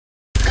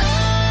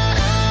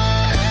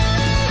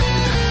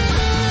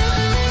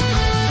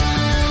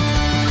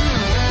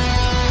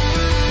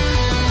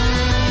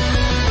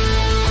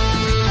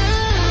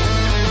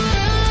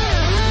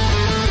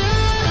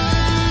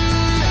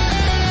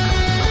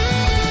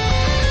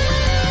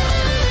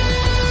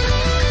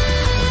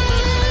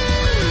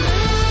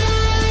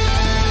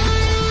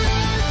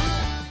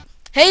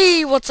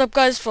What's up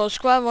guys, Full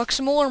Squad, welcome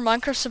some more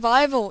Minecraft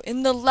Survival.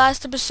 In the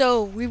last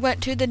episode, we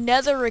went to the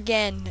nether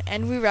again,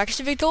 and we were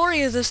actually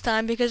victorious this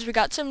time because we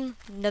got some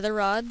nether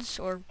rods,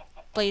 or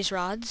blaze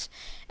rods,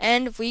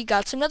 and we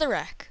got some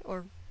netherrack,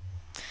 or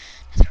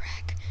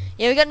netherrack.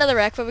 Yeah, we got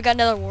netherrack, but we got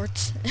nether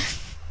warts.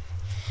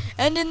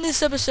 And in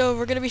this episode,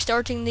 we're going to be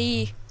starting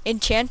the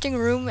enchanting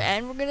room,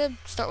 and we're going to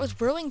start with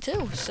brewing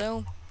too,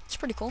 so it's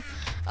pretty cool.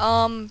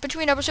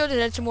 Between episodes, I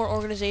had some more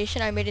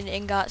organization. I made an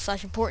ingot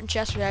 / important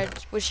chest,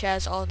 which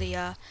has all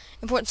the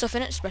important stuff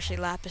in it, especially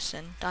lapis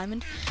and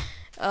diamond.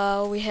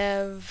 We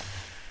have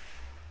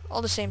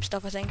all the same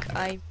stuff, I think.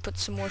 I put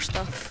some more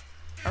stuff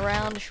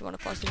around if you want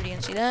to pause the video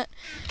and see that.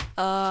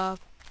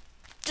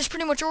 Just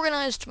pretty much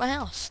organized my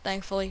house,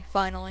 thankfully,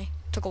 finally.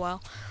 Took a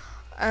while.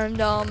 And,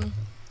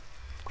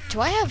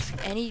 do I have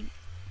any...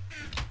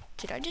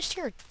 Did I just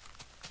hear...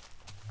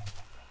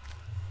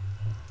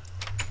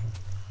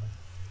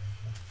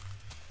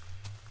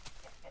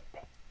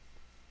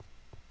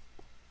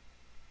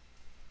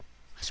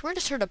 I swear I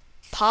just heard a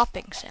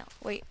popping sound.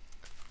 Wait.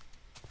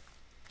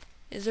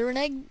 Is there an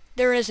egg?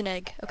 There is an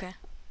egg. Okay.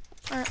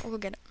 Alright, we'll go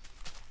get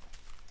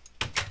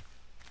it.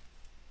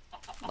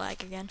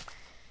 Lag again.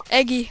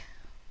 Eggy.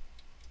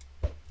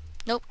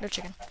 Nope, no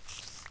chicken.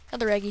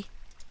 Another eggy.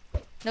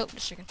 Nope,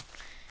 just chicken.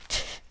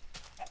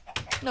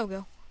 No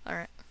go.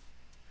 Alright.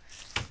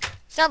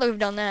 So now that we've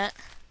done that,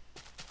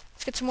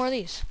 let's get some more of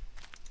these.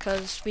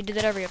 Because we did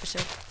that every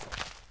episode.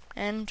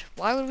 And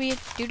why would we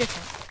do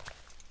different?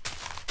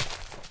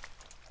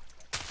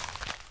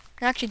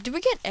 Actually, did we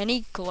get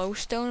any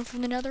glowstone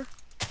from the nether?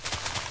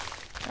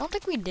 I don't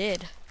think we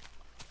did.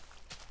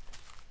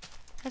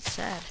 That's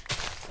sad.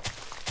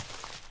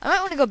 I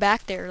might want to go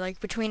back there, like,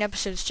 between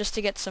episodes just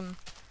to get some...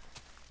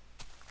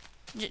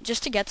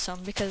 just to get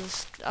some,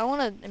 because I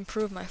want to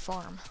improve my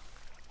farm.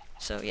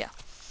 So, yeah.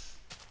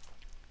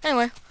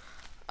 Anyway,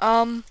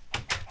 we're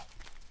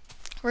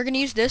gonna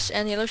use this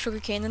and the other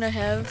sugarcane that I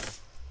have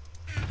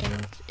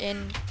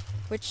in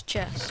which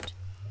chest?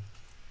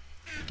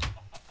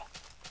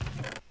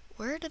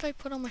 Where did I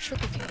put all my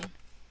sugarcane?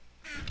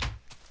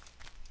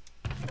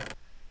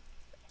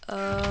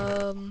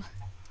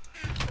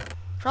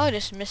 Probably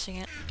just missing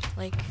it.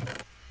 Like,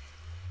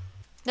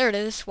 there it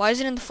is. Why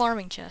is it in the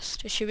farming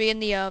chest? It should be in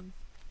the,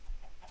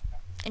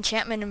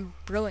 enchantment and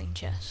brewing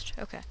chest.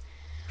 Okay.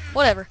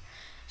 Whatever.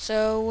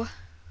 So,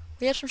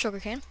 we have some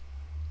sugarcane.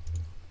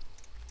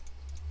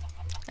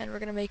 And we're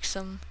gonna make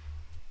some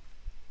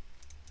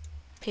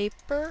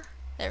paper.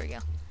 There we go.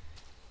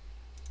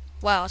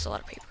 Wow, that's a lot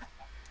of paper.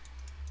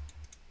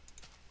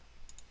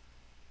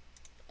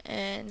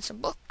 And some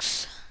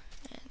books,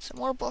 and some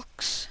more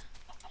books,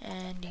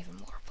 and even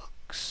more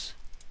books.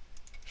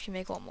 Should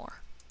make one more.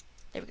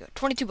 There we go,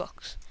 22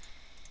 books.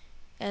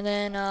 And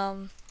then,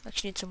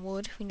 actually need some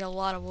wood. We need a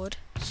lot of wood,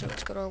 so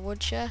let's go to our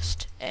wood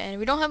chest. And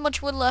we don't have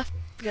much wood left,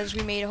 because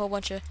we made a whole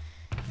bunch of...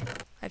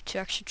 I have 2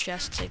 extra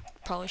chests I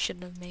probably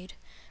shouldn't have made.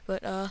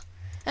 But,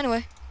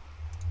 anyway.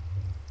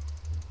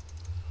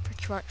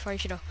 Probably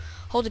should have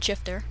hold the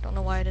shift there. Don't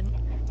know why I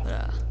didn't.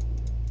 But,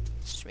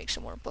 let's just make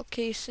some more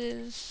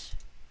bookcases.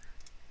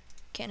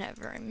 Can't have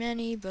very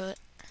many, but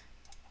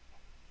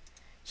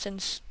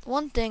since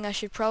one thing I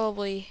should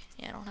probably...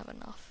 Yeah, I don't have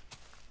enough.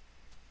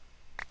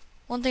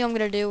 One thing I'm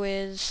gonna do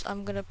is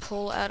I'm gonna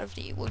pull out of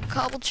the wood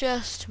cobble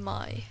chest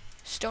my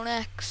stone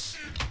axe,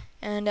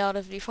 and out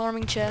of the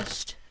farming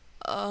chest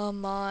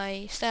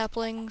my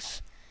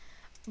saplings,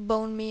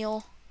 bone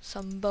meal,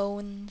 some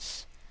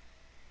bones,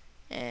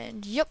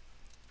 and yep.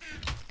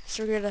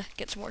 So we're gonna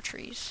get some more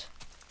trees.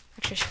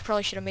 Actually, I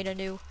probably should have made a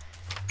new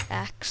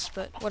axe,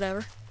 but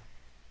whatever.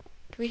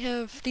 Do we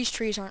have... These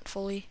trees aren't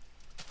fully...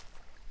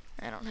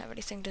 I don't have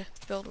anything to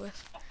build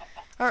with.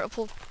 Alright,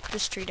 we'll pull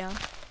this tree down,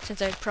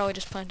 since I probably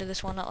just planted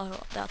this one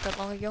not that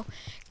long ago.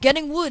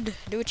 Getting wood!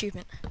 New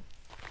achievement.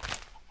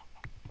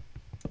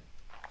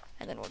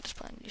 And then we'll just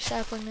plant a new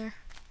sapling there.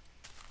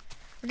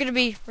 We're gonna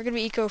be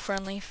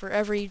eco-friendly. For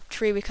every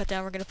tree we cut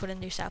down, we're gonna put in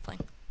a new sapling.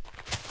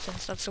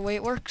 Since that's the way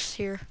it works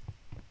here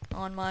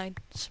on my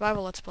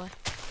survival let's play.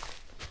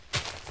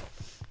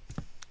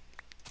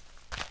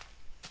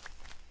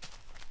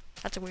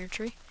 That's a weird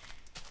tree.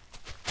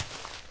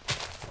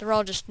 They're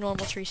all just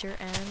normal trees here,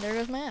 and there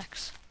goes my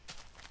axe.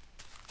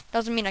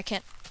 Doesn't mean I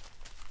can't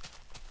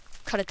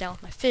cut it down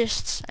with my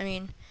fists. I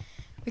mean,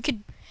 we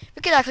could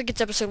act like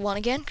it's episode 1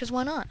 again, because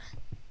why not?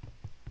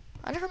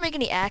 I never make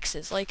any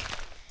axes. Like,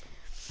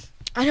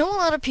 I know a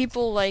lot of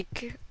people,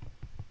 like,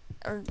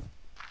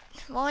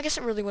 well, I guess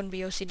it really wouldn't be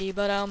OCD,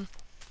 but,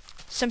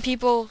 some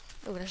people...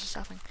 Oh, there's a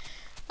sapling.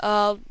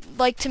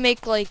 Like to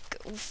make, like,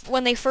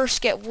 when they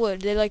first get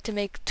wood, they like to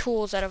make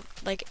tools out of,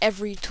 like,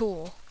 every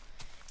tool.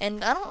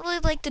 And I don't really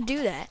like to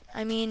do that.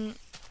 I mean,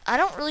 I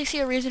don't really see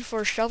a reason for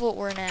a shovel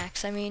or an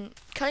axe. I mean,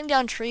 cutting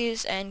down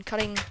trees and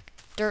cutting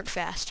dirt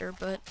faster,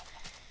 but...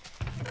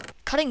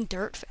 Cutting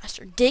dirt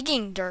faster.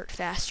 Digging dirt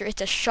faster.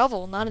 It's a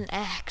shovel, not an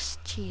axe.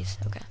 Jeez,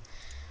 okay.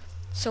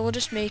 So we'll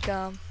just make,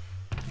 I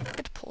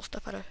get to pull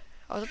stuff out of...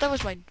 Oh, I thought that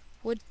was my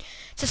wood.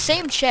 It's the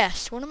same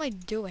chest. What am I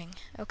doing?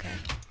 Okay.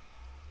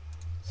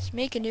 Let's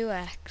make a new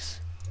axe.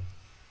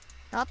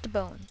 Not the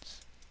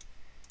bones.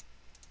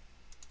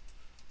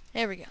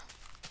 There we go.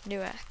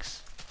 New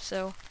axe.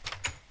 So,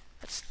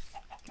 let's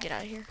get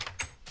out of here.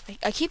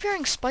 I keep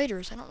hearing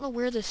spiders. I don't know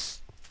where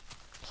this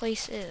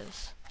place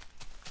is.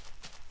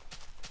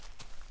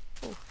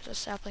 Oh, there's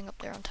a sapling up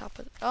there on top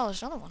of it. Oh,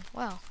 there's another one.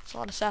 Wow, there's a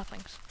lot of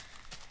saplings.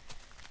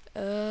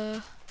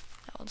 That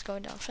one's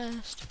going down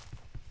fast.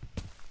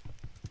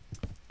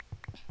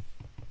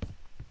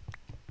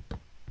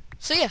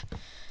 So yeah,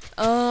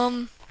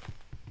 I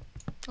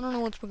don't know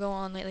what's been going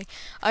on lately.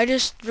 I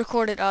just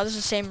recorded, this is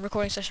the same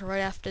recording session right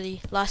after the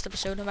last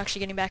episode. I'm actually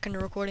getting back into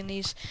recording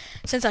these.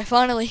 Since I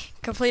finally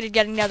completed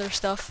getting nether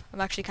stuff,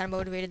 I'm actually kind of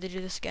motivated to do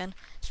this again.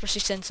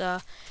 Especially since,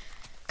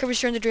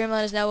 Kirby's Return to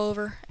Dreamland is now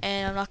over,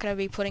 and I'm not going to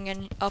be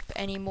putting up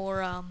any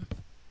more, I'm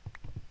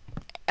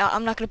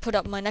not going to put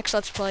up my next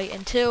Let's Play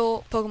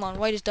until Pokemon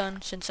White is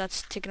done, since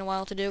that's taken a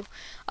while to do.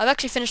 I've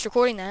actually finished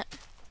recording that,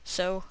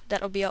 so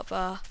that'll be up,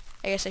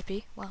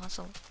 ASAP. Wow, that's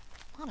a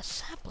lot of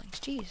saplings,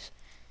 jeez.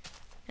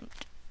 And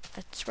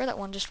I swear that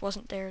one just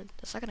wasn't there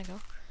a second ago.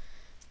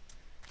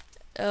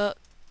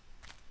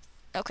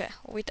 Okay,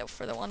 we'll wait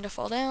for the one to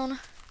fall down.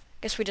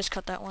 Guess we just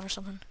cut that one or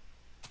something.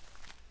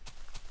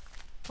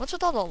 What's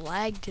with all the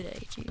lag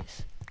today,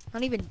 jeez.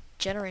 Not even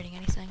generating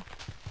anything.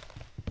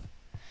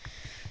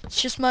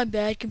 It's just my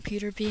bad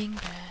computer being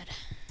bad.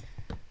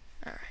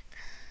 Alright.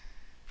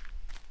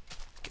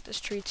 Get this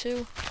tree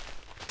too.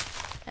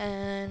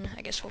 And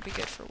I guess we'll be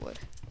good for wood.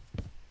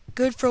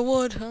 Good for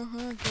wood, get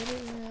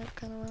it? Yeah, that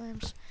kind of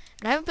rhymes.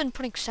 And I haven't been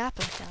putting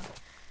saplings down.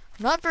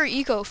 I'm not very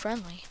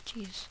eco-friendly.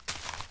 Jeez.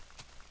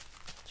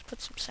 Let's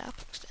put some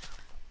saplings down.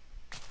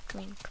 I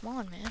mean, come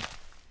on, man.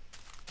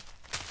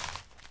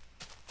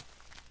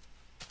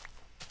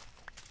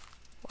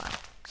 Wow,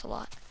 it's a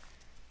lot.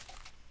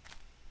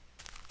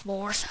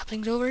 More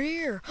saplings over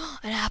here.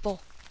 An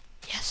apple.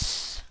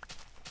 Yes.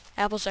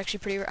 Apple's actually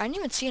pretty rare. I didn't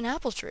even see an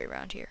apple tree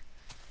around here.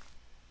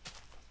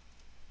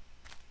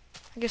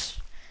 I guess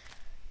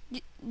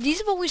these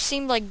have always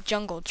seemed like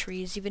jungle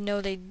trees, even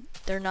though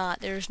they're not.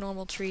 There's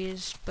normal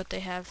trees, but they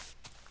have,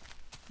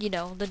 you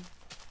know,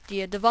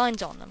 the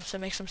vines on them, so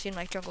it makes them seem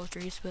like jungle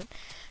trees. But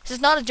this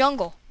is not a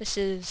jungle. This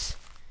is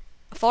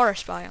a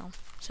forest biome.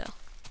 So,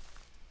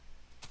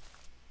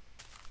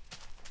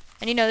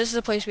 and you know, this is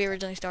a place we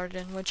originally started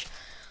in, which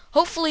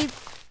hopefully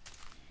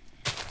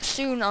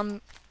soon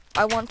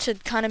I want to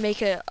kind of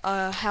make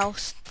a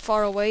house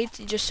far away,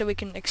 just so we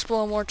can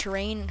explore more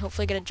terrain and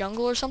hopefully get a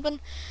jungle or something.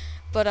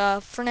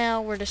 But for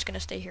now, we're just gonna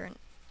stay here and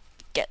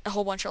get a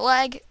whole bunch of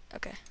lag.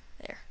 Okay,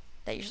 there.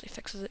 That usually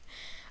fixes it.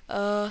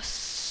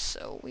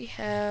 So we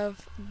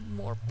have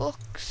more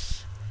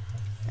books.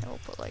 And we'll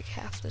put like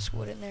half this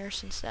wood in there,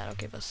 since that'll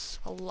give us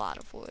a lot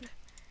of wood.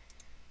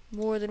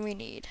 More than we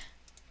need.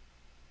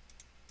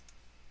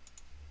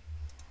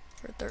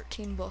 For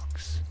 13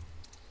 books.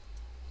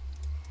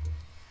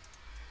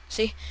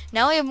 See,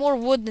 now we have more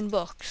wood than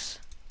books.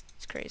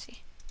 It's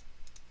crazy.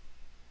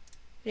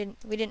 We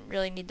didn't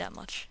really need that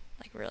much.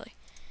 Like, really.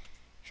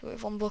 So we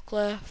have one book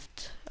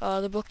left.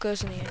 The book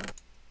goes in the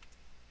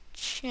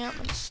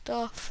enchantment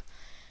stuff.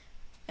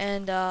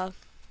 And,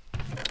 that's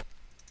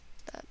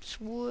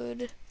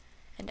wood.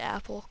 And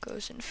apple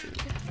goes in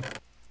food.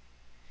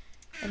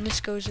 And this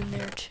goes in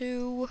there,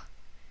 too.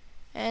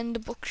 And the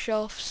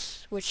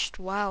bookshelves, which,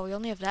 wow, we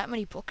only have that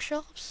many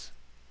bookshelves?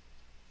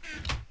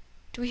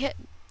 Do we hit...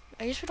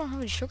 I guess we don't have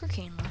any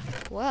sugarcane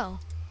left. Wow.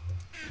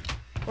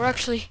 We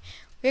actually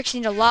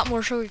need a lot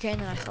more sugarcane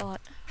than I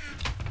thought.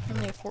 We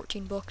only have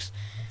 14 books.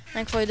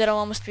 Thankfully, that'll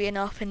almost be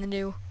enough in the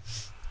new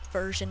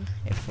version,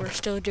 if we're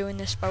still doing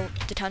this by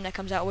the time that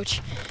comes out,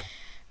 which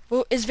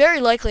is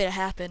very likely to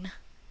happen.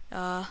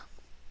 So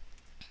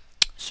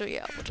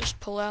yeah, we'll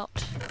just pull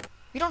out.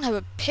 We don't have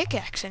a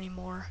pickaxe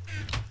anymore.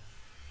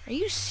 Are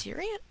you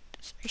serious?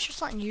 Are you sure it's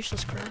not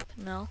useless crap?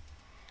 No.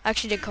 I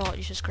actually did call it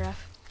useless crap.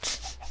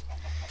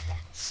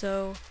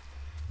 So,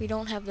 we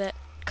don't have that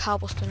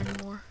cobblestone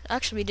anymore.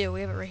 Actually, we do.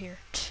 We have it right here.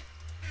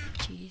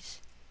 Jeez.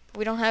 But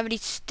we don't have any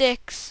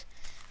sticks,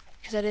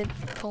 because I didn't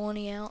pull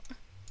any out.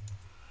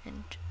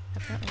 And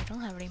apparently we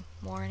don't have any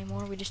more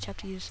anymore. We just have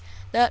to use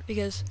that,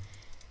 because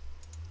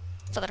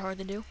it's not that hard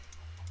to do.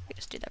 We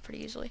just do that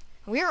pretty easily.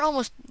 We're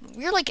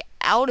like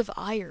out of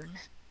iron.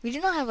 We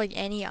do not have like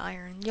any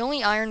iron. The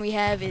only iron we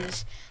have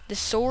is the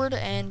sword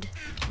and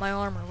my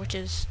armor, which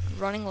is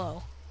running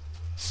low.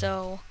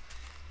 So,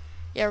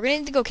 yeah, we're gonna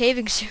need to go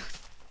caving soon,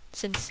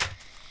 since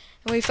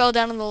when we fell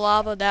down in the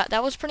lava,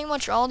 that was pretty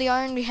much all the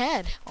iron we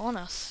had on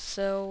us.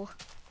 So,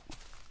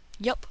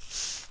 yep.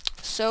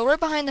 So right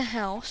behind the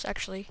house,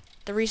 actually,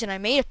 the reason I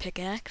made a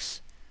pickaxe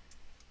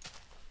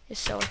is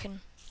so I can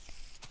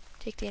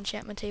take the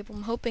enchantment table.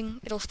 I'm hoping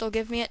it'll still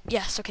give me it.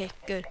 Yes, okay,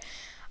 good.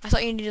 I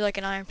thought you needed like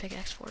an iron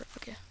pickaxe for it.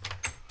 Okay,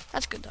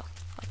 that's good though.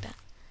 I like that.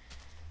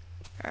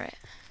 All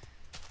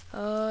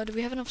right. Do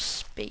we have enough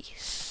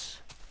space?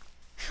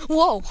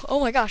 Whoa! Oh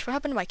my gosh! What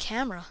happened to my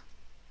camera?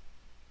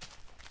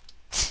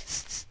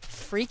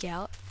 Freak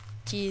out.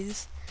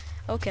 Jeez.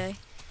 Okay.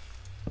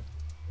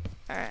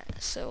 All right.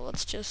 So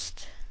let's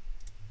just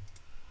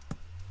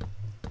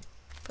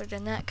Put it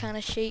in that kind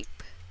of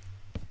shape.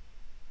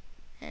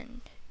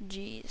 And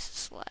geez,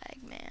 slag,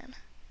 man.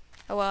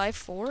 Oh, well, I have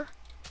 4?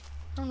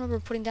 I don't remember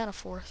putting down a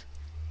 4th.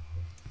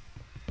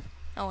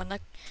 Oh, and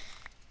that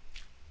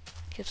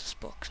gives us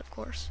books, of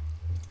course.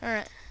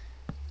 Alright.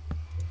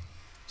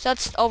 So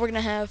that's all we're going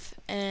to have,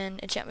 an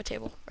enchantment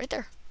table right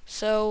there.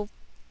 So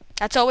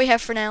that's all we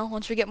have for now.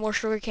 Once we get more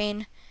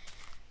sugarcane,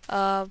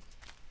 we're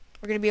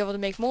going to be able to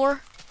make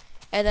more,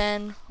 and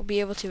then we'll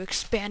be able to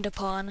expand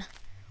upon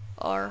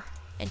our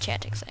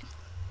enchanting thing.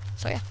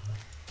 So yeah.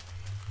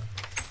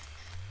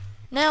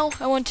 Now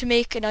I want to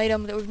make an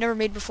item that we've never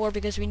made before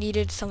because we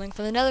needed something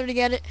from the nether to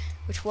get it,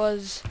 which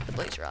was the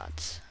blaze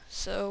rods.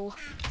 So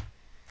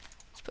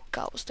let's put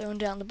cobblestone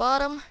down the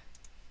bottom,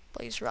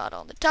 blaze rod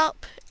on the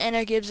top, and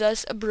it gives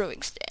us a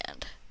brewing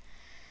stand.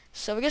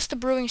 So I guess the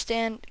brewing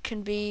stand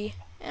can be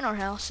in our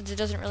house since it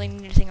doesn't really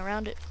need anything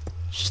around it.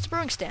 It's just a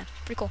brewing stand.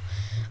 Pretty cool.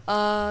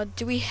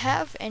 Do we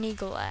have any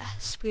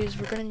glass? Because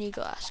we're gonna need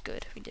glass.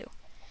 Good, we do.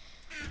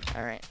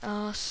 Alright,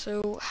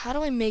 so how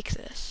do I make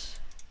this?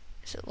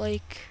 Is it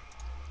like...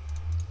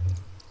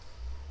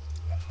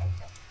 No,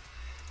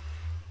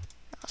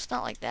 it's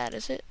not like that,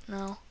 is it?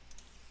 No.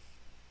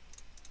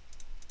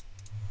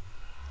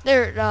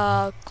 There,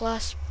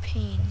 glass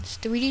panes.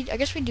 Do we need... I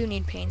guess we do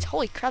need panes.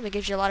 Holy crap, it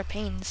gives you a lot of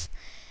panes.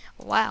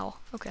 Wow,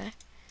 okay.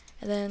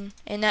 And then,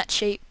 in that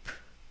shape...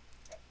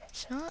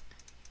 It's not...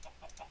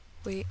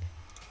 Wait.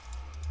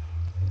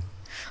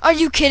 Are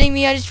you kidding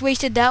me? I just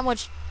wasted that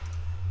much...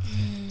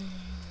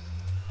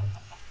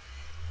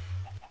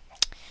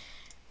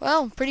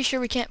 Well, I'm pretty sure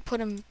we can't put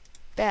them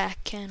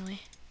back, can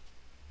we?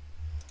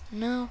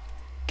 No.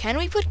 Can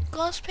we put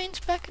glass panes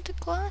back into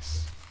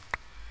glass?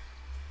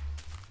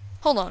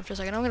 Hold on for a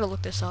second, I'm gonna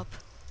look this up.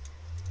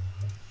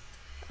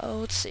 Oh,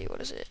 let's see,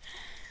 what is it?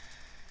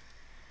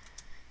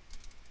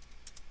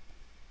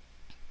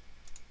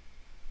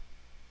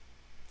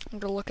 I'm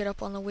gonna look it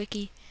up on the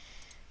wiki.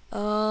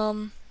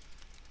 Glass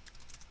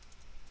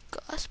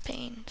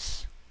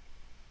panes.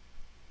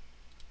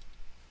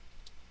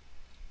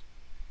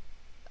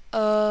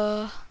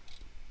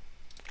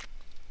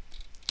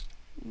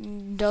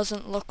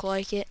 Doesn't look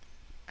like it.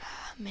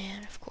 Ah,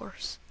 man, of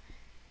course.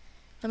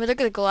 Let me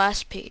look at the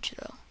glass page,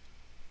 though.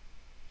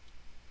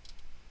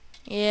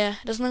 Yeah,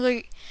 it doesn't look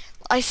like...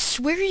 I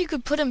swear you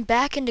could put them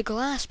back into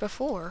glass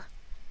before.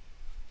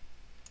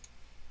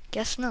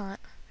 Guess not.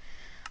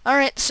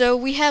 Alright, so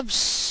we have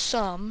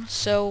some.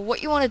 So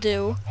what you want to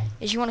do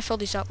is you want to fill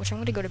these up, which I'm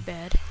going to go to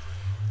bed.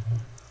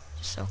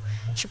 So,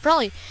 should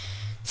probably...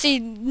 See,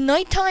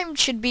 nighttime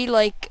should be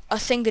like a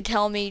thing to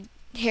tell me,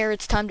 here,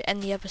 it's time to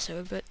end the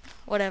episode, but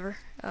whatever.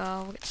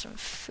 We'll get some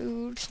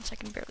food, since I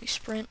can barely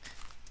sprint.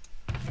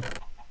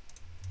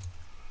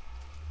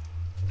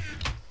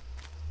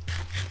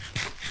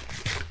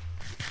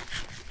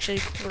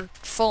 Actually, we're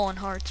full on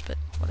hearts, but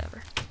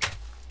whatever.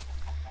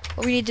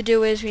 What we need to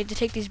do is, we need to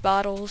take these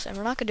bottles, and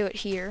we're not going to do it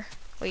here.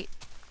 Wait.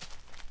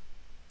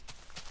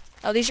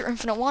 Oh, these are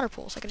infinite water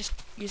pools. I can just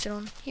use it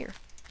on here.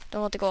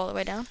 Don't have to go all the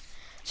way down.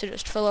 So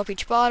just fill up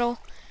each bottle,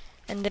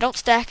 and they don't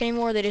stack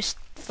anymore, they just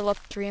fill up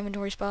 3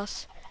 inventory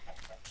spots.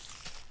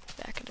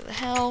 Back into the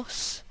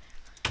house.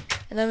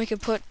 And then we can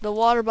put the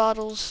water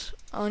bottles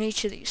on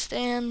each of these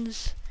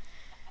stands.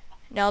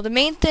 Now the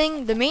main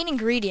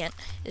ingredient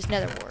is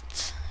nether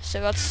warts.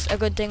 So that's a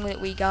good thing that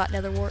we got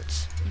nether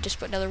warts. You just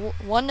put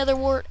one nether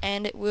wart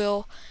and it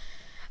will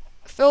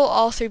fill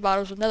all 3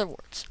 bottles with nether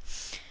warts.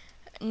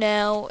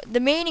 Now the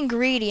main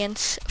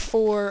ingredients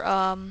for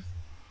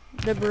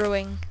the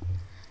brewing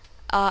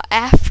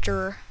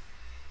after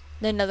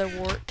the nether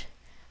wart,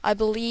 I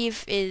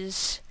believe,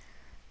 is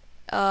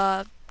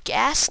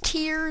gas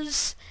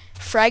tears,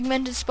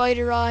 fragmented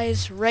spider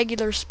eyes,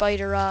 regular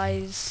spider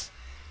eyes,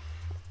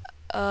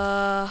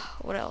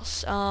 what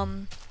else?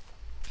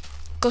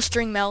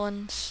 Glistering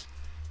melons.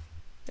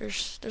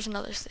 There's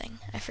another thing.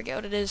 I forget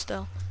what it is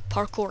though.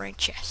 Parkouring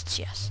chests,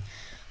 yes.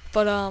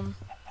 But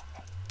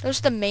those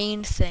are the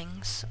main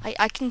things.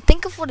 I can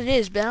think of what it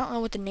is, but I don't know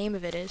what the name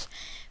of it is.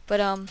 But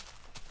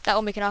that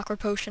will make an aqua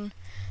potion,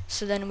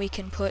 so then we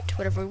can put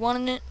whatever we want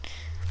in it.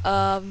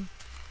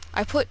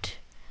 I put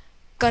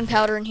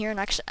gunpowder in here, and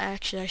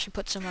actually I should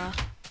put some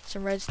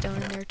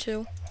redstone in there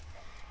too,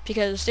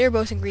 because they're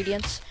both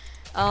ingredients.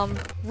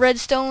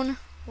 Redstone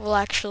will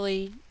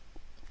actually,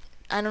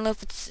 I don't know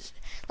if it's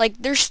like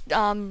there's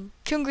 2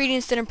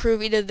 ingredients that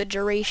improve either the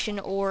duration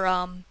or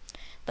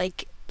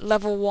like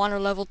level 1 or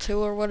level 2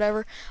 or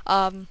whatever.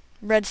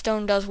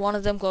 Redstone does one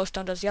of them,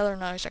 glowstone does the other. I'm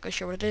not exactly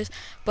sure what it is,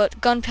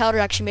 but gunpowder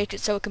actually makes it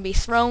so it can be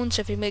thrown.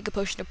 So if you make a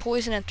potion of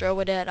poison and throw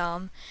it at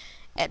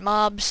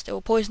mobs, it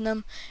will poison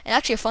them. And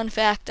actually, a fun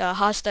fact: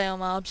 hostile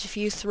mobs, if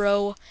you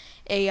throw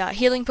a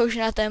healing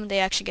potion at them, they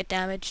actually get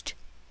damaged.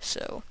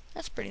 So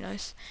that's pretty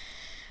nice.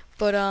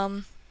 But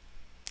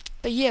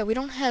yeah, we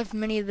don't have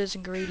many of those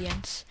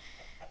ingredients.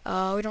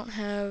 We don't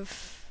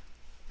have.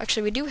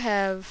 Actually, we do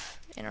have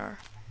in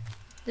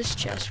this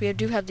chest. We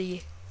do have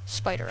the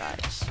spider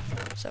eyes.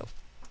 So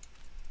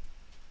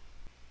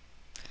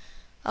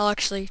I'll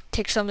actually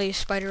take some of these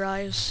spider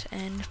eyes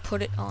and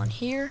put it on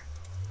here.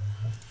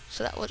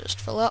 so that will just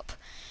fill up.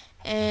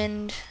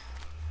 And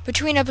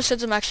between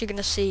episodes, I'm actually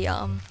gonna see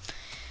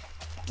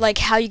like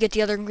how you get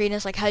the other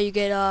ingredients, like how you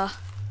get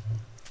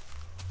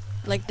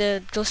like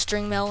the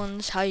string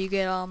melons, how you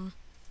get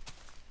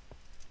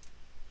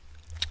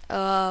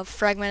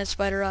fragmented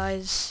spider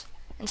eyes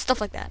and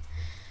stuff like that.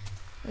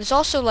 There's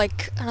also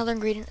like another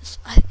ingredient.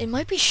 It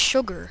might be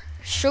sugar.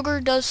 Sugar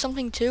does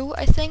something too,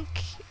 I think.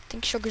 I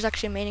think sugar's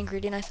actually a main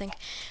ingredient, I think.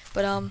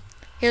 But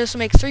here, this will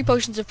make 3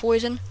 potions of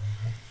poison.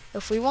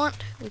 If we want,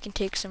 we can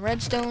take some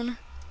redstone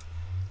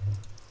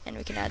and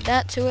we can add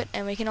that to it,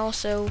 and we can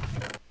also,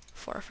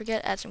 before I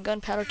forget, add some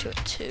gunpowder to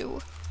it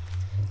too.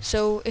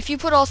 So if you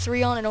put all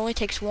 3 on, it only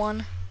takes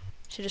 1.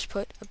 So just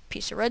put a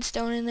piece of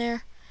redstone in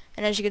there,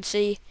 and as you can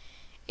see,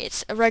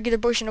 it's a regular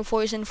potion of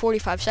poison,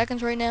 45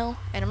 seconds right now,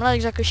 and I'm not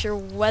exactly sure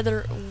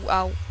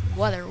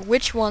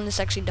which one this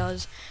actually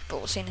does, but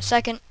we'll see in a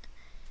second.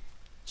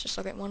 Let's just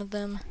look at one of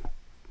them.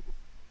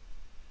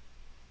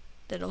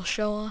 That'll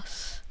show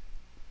us.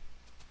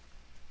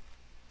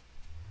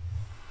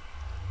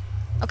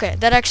 Okay,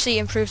 that actually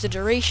improves the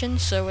duration,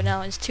 so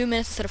now it's 2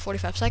 minutes instead of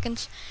 45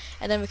 seconds,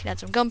 and then we can add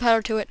some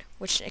gunpowder to it,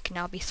 which it can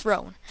now be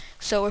thrown.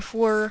 So if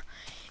we're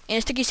in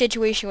a sticky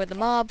situation with the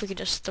mob, we can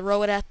just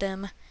throw it at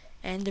them,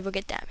 and they will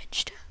get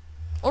damaged.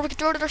 Or we can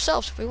throw it at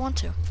ourselves if we want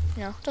to.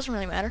 You know, it doesn't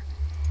really matter.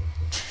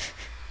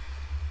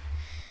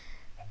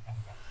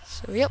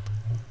 So, yep.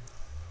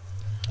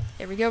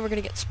 There we go, we're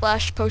gonna get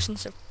splash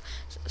potions of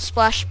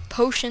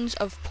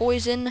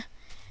poison.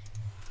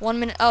 1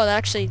 minute. Oh, that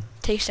actually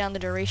takes down the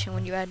duration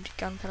when you add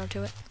gunpowder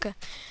to it. Okay,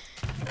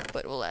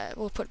 but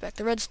we'll put back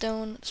the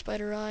redstone,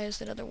 spider eyes,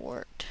 that other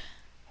wart,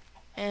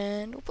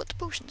 and we'll put the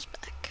potions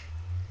back,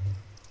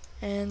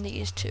 and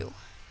these two.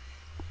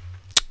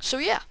 So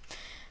yeah,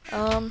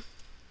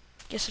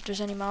 guess if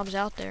there's any mobs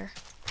out there,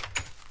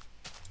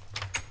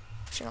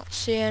 which I don't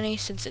see any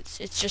since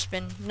it's just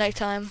been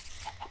nighttime.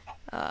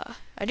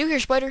 I do hear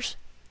spiders.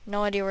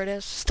 No idea where it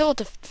is. Still have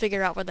to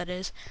figure out what that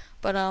is,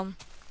 but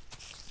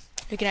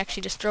we can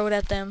actually just throw it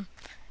at them,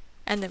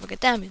 and they will get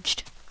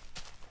damaged.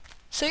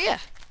 So yeah,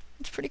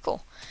 it's pretty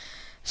cool.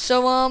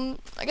 So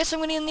I guess I'm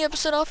gonna end the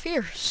episode off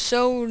here.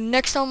 So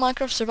next on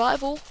Minecraft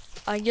Survival,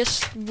 I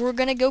guess we're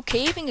gonna go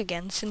caving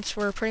again since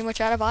we're pretty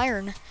much out of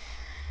iron.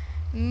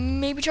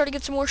 Maybe try to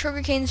get some more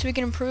sugarcane so we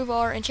can improve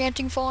our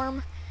enchanting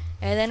farm,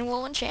 and then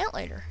we'll enchant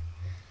later.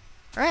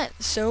 Alright,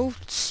 so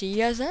see you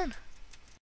guys then.